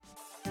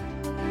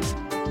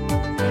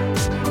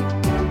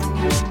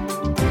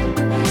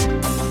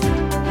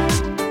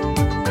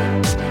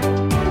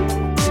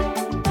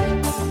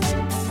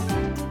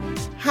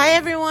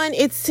everyone,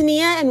 it's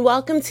Tania and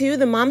welcome to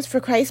the Moms for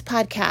Christ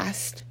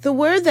podcast. The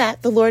word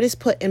that the Lord has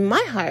put in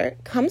my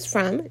heart comes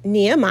from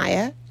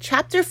Nehemiah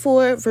chapter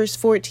 4, verse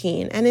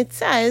 14, and it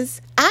says,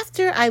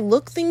 "After I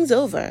looked things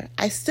over,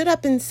 I stood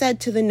up and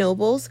said to the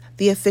nobles,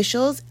 the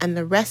officials, and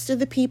the rest of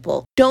the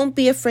people, don't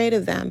be afraid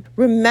of them.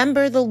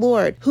 Remember the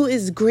Lord, who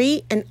is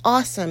great and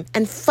awesome,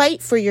 and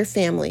fight for your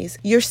families,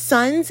 your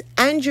sons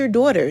and your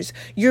daughters,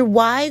 your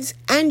wives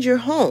and your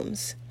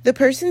homes." The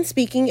person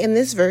speaking in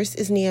this verse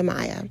is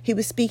Nehemiah. He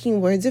was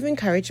speaking words of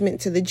encouragement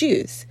to the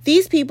Jews.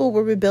 These people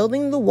were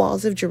rebuilding the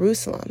walls of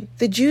Jerusalem.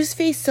 The Jews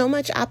faced so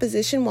much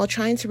opposition while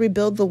trying to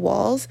rebuild the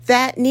walls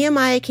that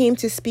Nehemiah came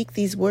to speak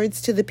these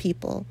words to the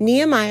people.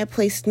 Nehemiah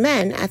placed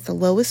men at the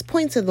lowest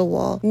points of the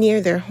wall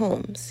near their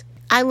homes.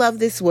 I love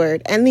this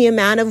word and the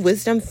amount of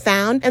wisdom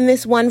found in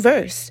this one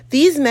verse.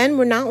 These men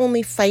were not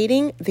only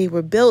fighting, they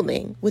were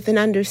building with an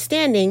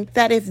understanding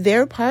that if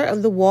their part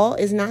of the wall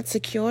is not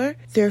secure,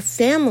 their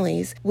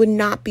families would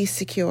not be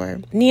secure.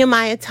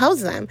 Nehemiah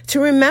tells them to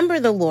remember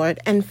the Lord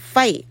and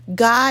fight.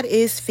 God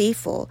is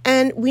faithful,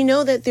 and we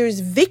know that there's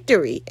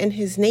victory in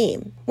his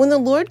name. When the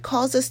Lord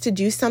calls us to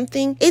do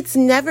something, it's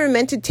never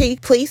meant to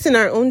take place in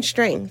our own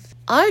strength.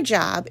 Our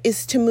job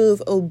is to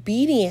move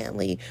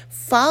obediently,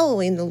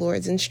 following the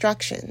Lord's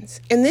instructions.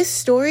 In this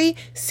story,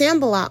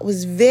 Sanballat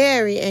was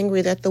very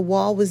angry that the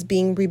wall was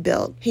being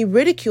rebuilt. He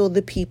ridiculed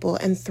the people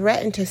and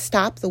threatened to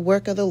stop the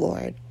work of the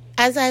Lord.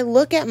 As I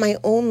look at my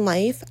own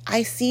life,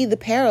 I see the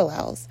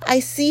parallels. I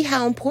see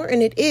how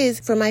important it is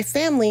for my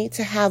family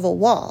to have a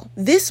wall.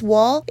 This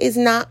wall is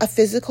not a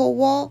physical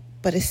wall,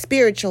 but a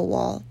spiritual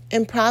wall.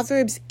 In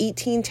Proverbs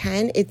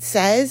 18:10, it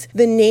says,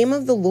 "The name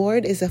of the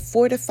Lord is a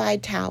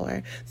fortified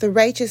tower. The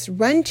righteous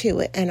run to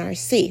it and are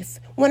safe."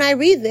 When I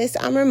read this,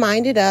 I'm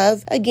reminded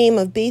of a game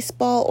of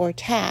baseball or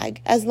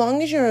tag. As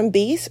long as you're on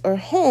base or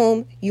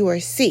home, you are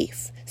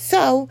safe.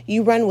 So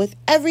you run with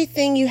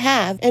everything you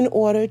have in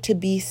order to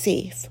be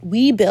safe.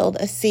 We build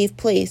a safe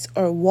place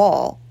or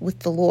wall with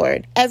the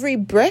Lord. Every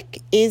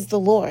brick is the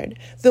Lord.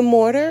 The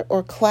mortar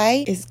or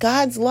clay is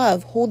God's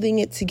love holding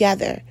it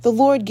together. The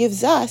Lord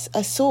gives us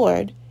a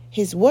sword,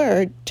 his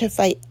word, to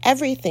fight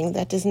everything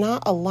that does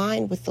not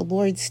align with the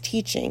Lord's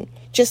teaching.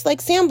 Just like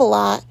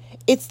Sanballat,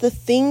 it's the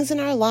things in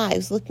our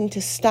lives looking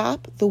to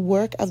stop the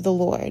work of the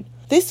Lord.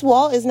 This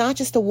wall is not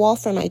just a wall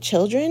for my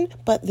children,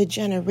 but the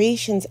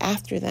generations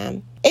after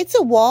them. It's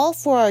a wall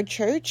for our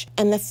church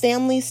and the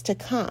families to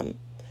come.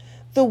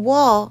 The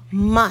wall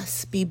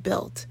must be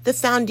built. The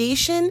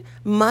foundation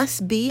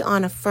must be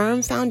on a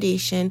firm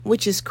foundation,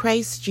 which is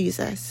Christ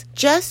Jesus.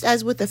 Just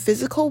as with a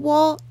physical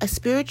wall, a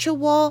spiritual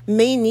wall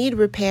may need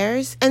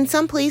repairs, and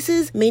some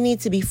places may need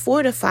to be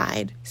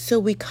fortified. So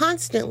we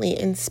constantly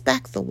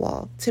inspect the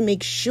wall to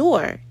make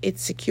sure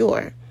it's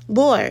secure.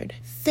 Lord,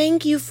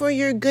 thank you for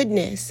your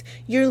goodness,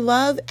 your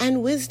love,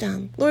 and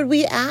wisdom. Lord,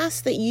 we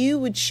ask that you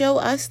would show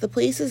us the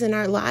places in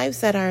our lives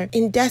that are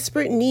in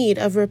desperate need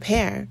of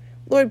repair.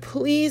 Lord,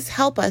 please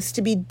help us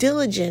to be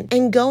diligent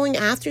in going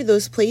after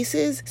those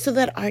places so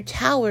that our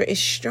tower is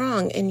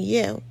strong in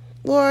you.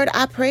 Lord,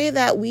 I pray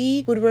that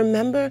we would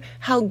remember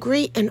how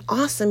great and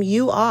awesome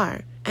you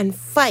are and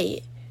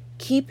fight,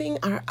 keeping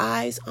our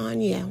eyes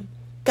on you.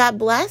 God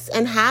bless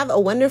and have a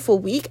wonderful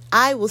week.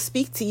 I will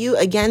speak to you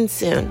again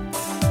soon.